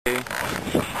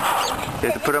You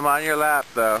have to put them on your lap,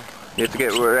 though. You have to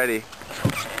get ready.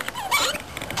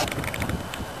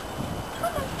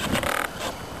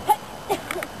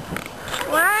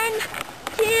 One,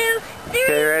 two, three.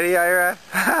 Okay, ready, Ira?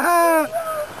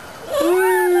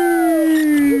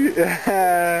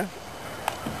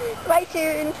 My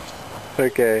turn.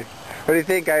 Okay. What do you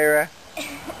think, Ira?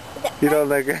 You don't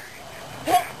look...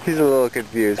 He's a little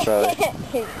confused, probably.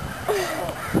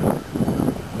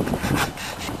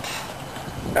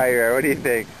 Ira, what do you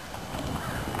think?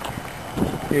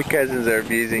 Your cousins are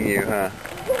abusing you, huh?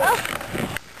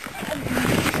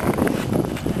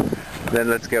 Then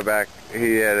let's go back.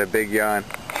 He had a big yawn.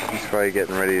 He's probably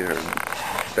getting ready for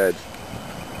bed.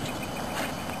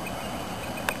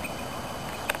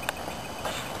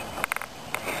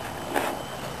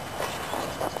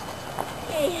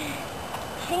 Okay.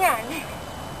 Hang on.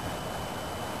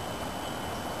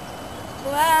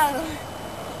 Wow.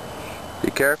 Be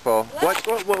careful. What?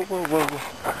 Whoa, whoa, whoa, whoa, whoa.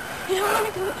 You don't want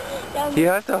to go down. You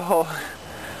have to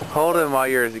hold him while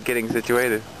you're getting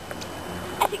situated.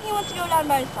 I think he wants to go down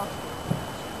by himself.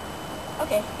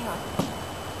 Okay, hang on.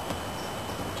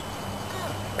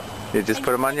 You just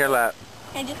put him on your lap.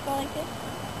 Can I just go like this?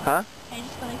 Huh? Can I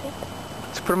just go like this?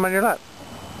 Just put him on your lap.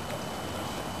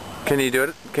 Can you do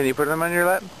it? Can you put him on your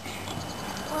lap?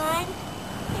 One,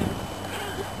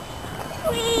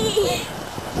 two, three.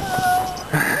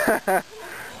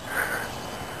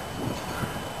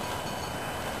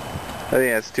 I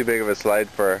think that's too big of a slide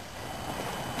for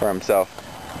himself.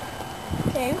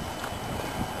 Okay.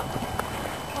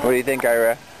 What do you think,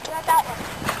 Ira? Not that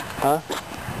one.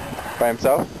 Huh? By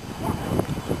himself?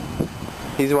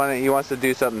 He wants to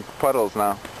do some puddles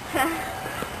now.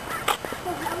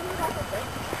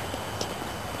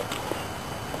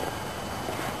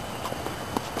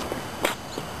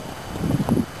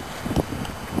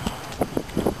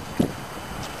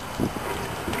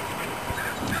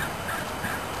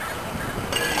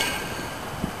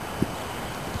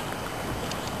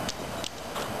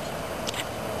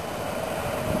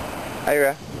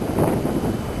 Ira.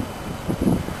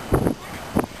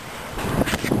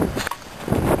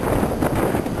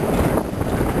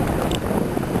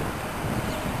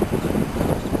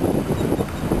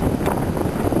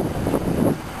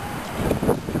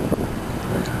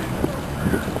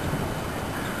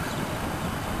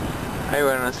 Hey,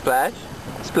 want to splash?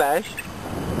 Splash?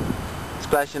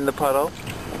 Splash in the puddle?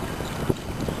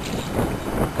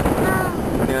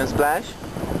 You want to splash?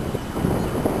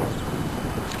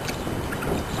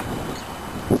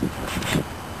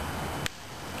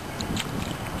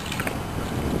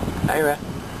 Ira.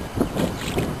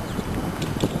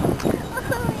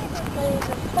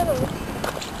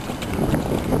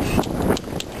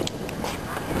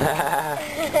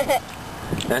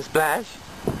 And splash?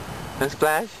 And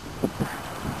splash?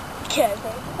 Okay.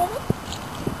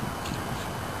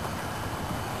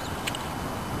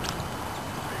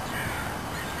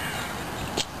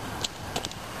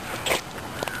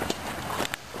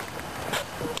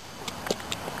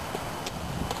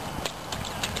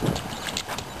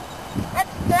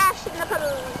 Let's splash in the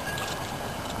puddle.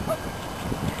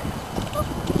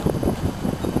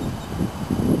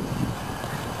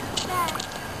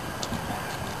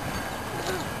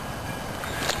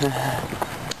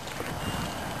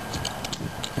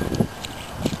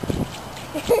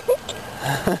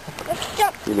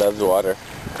 He loves water.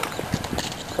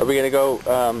 Are we gonna go